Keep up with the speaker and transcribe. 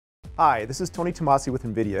Hi, this is Tony Tomasi with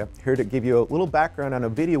NVIDIA, here to give you a little background on a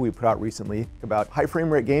video we put out recently about high frame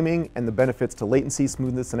rate gaming and the benefits to latency,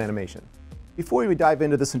 smoothness, and animation. Before we dive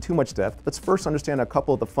into this in too much depth, let's first understand a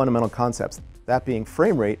couple of the fundamental concepts, that being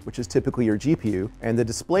frame rate, which is typically your GPU, and the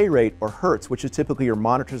display rate, or hertz, which is typically your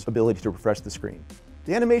monitor's ability to refresh the screen.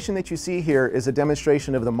 The animation that you see here is a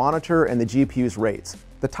demonstration of the monitor and the GPU's rates.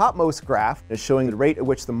 The topmost graph is showing the rate at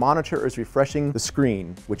which the monitor is refreshing the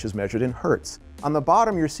screen, which is measured in hertz. On the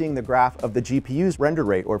bottom, you're seeing the graph of the GPU's render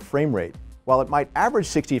rate, or frame rate. While it might average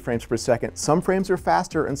 60 frames per second, some frames are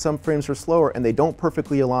faster and some frames are slower, and they don't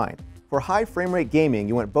perfectly align. For high frame rate gaming,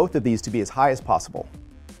 you want both of these to be as high as possible.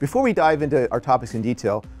 Before we dive into our topics in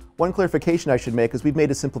detail, one clarification I should make is we've made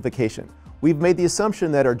a simplification. We've made the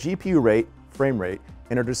assumption that our GPU rate, frame rate,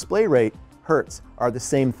 and our display rate, hertz, are the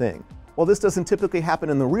same thing. While this doesn't typically happen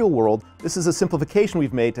in the real world, this is a simplification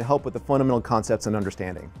we've made to help with the fundamental concepts and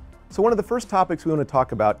understanding. So one of the first topics we want to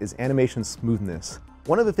talk about is animation smoothness.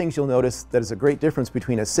 One of the things you'll notice that is a great difference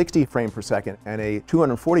between a 60 frame per second and a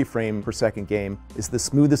 240 frame per second game is the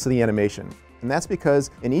smoothness of the animation. And that's because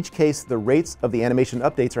in each case, the rates of the animation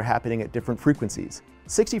updates are happening at different frequencies.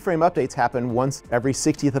 60 frame updates happen once every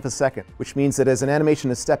 60th of a second, which means that as an animation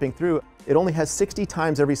is stepping through, it only has 60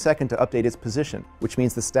 times every second to update its position, which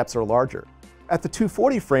means the steps are larger. At the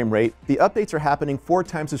 240 frame rate, the updates are happening 4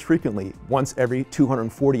 times as frequently, once every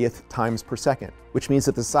 240th times per second, which means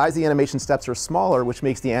that the size of the animation steps are smaller, which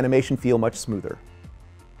makes the animation feel much smoother.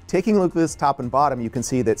 Taking a look at this top and bottom, you can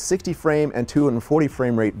see that 60 frame and 240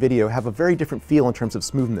 frame rate video have a very different feel in terms of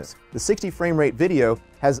smoothness. The 60 frame rate video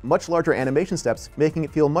has much larger animation steps, making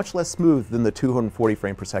it feel much less smooth than the 240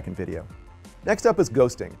 frame per second video. Next up is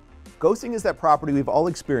ghosting. Ghosting is that property we've all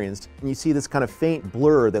experienced, and you see this kind of faint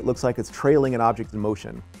blur that looks like it's trailing an object in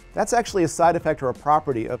motion. That's actually a side effect or a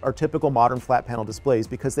property of our typical modern flat panel displays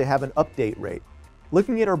because they have an update rate.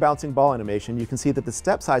 Looking at our bouncing ball animation, you can see that the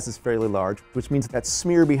step size is fairly large, which means that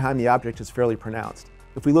smear behind the object is fairly pronounced.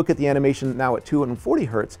 If we look at the animation now at 240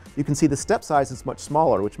 Hz, you can see the step size is much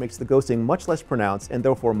smaller, which makes the ghosting much less pronounced and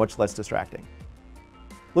therefore much less distracting.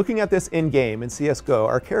 Looking at this in-game in CSGO,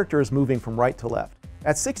 our character is moving from right to left.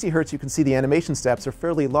 At 60 Hz, you can see the animation steps are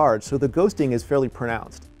fairly large, so the ghosting is fairly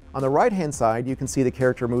pronounced. On the right-hand side, you can see the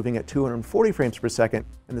character moving at 240 frames per second,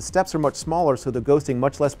 and the steps are much smaller, so the ghosting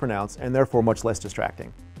much less pronounced and therefore much less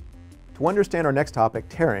distracting. To understand our next topic,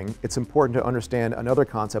 tearing, it's important to understand another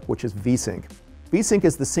concept, which is VSync. VSync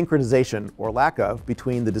is the synchronization, or lack of,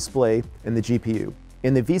 between the display and the GPU.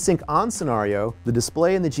 In the VSync on scenario, the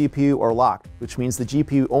display and the GPU are locked, which means the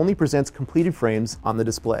GPU only presents completed frames on the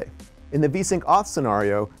display. In the VSync off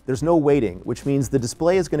scenario, there's no waiting, which means the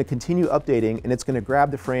display is going to continue updating and it's going to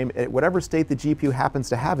grab the frame at whatever state the GPU happens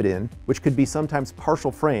to have it in, which could be sometimes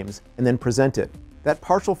partial frames, and then present it. That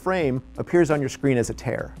partial frame appears on your screen as a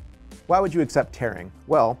tear. Why would you accept tearing?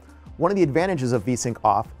 Well, one of the advantages of VSync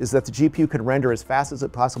off is that the GPU can render as fast as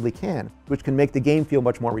it possibly can, which can make the game feel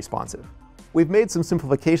much more responsive. We've made some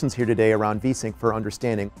simplifications here today around VSync for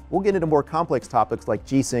understanding. We'll get into more complex topics like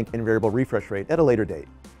G-Sync and variable refresh rate at a later date.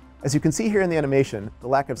 As you can see here in the animation, the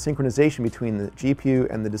lack of synchronization between the GPU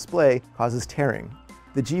and the display causes tearing.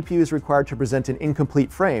 The GPU is required to present an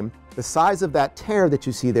incomplete frame. The size of that tear that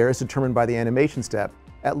you see there is determined by the animation step.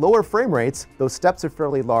 At lower frame rates, those steps are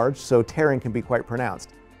fairly large, so tearing can be quite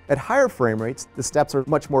pronounced. At higher frame rates, the steps are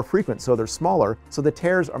much more frequent, so they're smaller, so the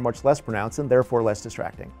tears are much less pronounced and therefore less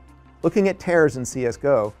distracting. Looking at tears in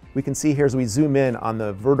CSGO, we can see here as we zoom in on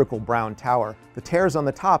the vertical brown tower, the tears on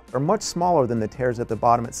the top are much smaller than the tears at the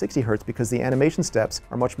bottom at 60 Hz because the animation steps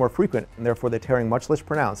are much more frequent and therefore the tearing much less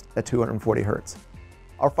pronounced at 240 Hz.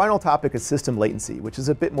 Our final topic is system latency, which is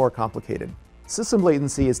a bit more complicated. System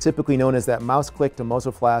latency is typically known as that mouse click to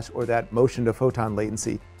muzzle flash or that motion to photon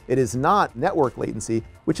latency. It is not network latency,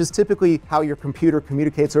 which is typically how your computer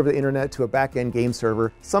communicates over the internet to a back-end game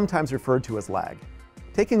server, sometimes referred to as lag.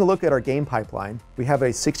 Taking a look at our game pipeline, we have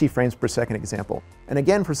a 60 frames per second example. And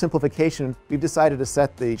again, for simplification, we've decided to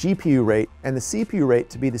set the GPU rate and the CPU rate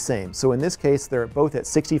to be the same. So in this case, they're both at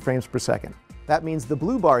 60 frames per second. That means the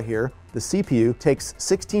blue bar here, the CPU, takes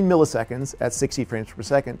 16 milliseconds at 60 frames per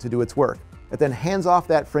second to do its work. It then hands off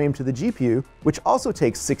that frame to the GPU, which also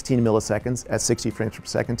takes 16 milliseconds at 60 frames per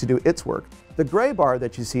second to do its work. The gray bar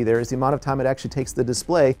that you see there is the amount of time it actually takes the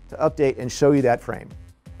display to update and show you that frame.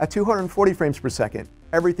 At 240 frames per second,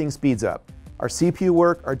 everything speeds up. Our CPU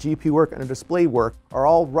work, our GPU work, and our display work are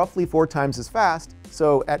all roughly 4 times as fast,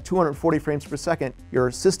 so at 240 frames per second, your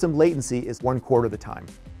system latency is 1/4 the time.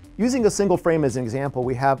 Using a single frame as an example,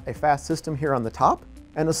 we have a fast system here on the top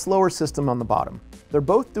and a slower system on the bottom. They're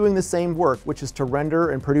both doing the same work, which is to render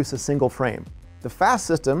and produce a single frame. The fast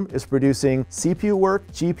system is producing CPU work,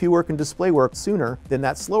 GPU work, and display work sooner than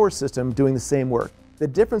that slower system doing the same work. The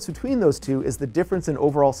difference between those two is the difference in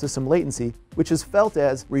overall system latency, which is felt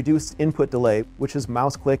as reduced input delay, which is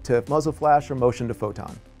mouse click to muzzle flash or motion to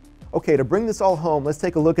photon. Okay, to bring this all home, let's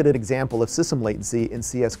take a look at an example of system latency in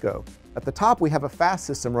CSGO. At the top, we have a fast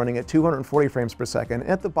system running at 240 frames per second, and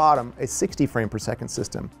at the bottom, a 60 frame per second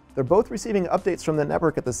system. They're both receiving updates from the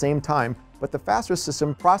network at the same time, but the faster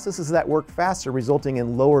system processes that work faster, resulting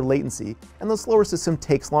in lower latency, and the slower system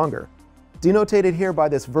takes longer. Denotated here by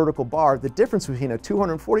this vertical bar, the difference between a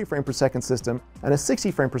 240 frame per second system and a 60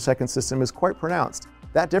 frame per second system is quite pronounced.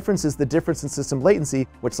 That difference is the difference in system latency,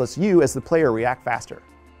 which lets you, as the player, react faster.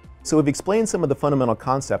 So we've explained some of the fundamental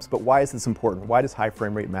concepts, but why is this important? Why does high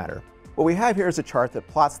frame rate matter? What we have here is a chart that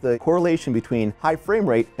plots the correlation between high frame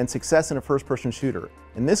rate and success in a first-person shooter.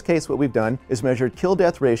 In this case, what we've done is measured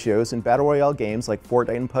kill-death ratios in battle royale games like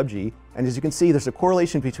Fortnite and PUBG, and as you can see, there's a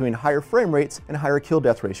correlation between higher frame rates and higher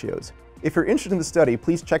kill-death ratios. If you're interested in the study,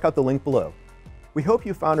 please check out the link below. We hope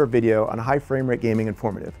you found our video on high frame rate gaming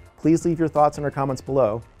informative. Please leave your thoughts in our comments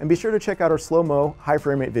below, and be sure to check out our slow-mo high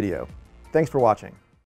frame rate video. Thanks for watching.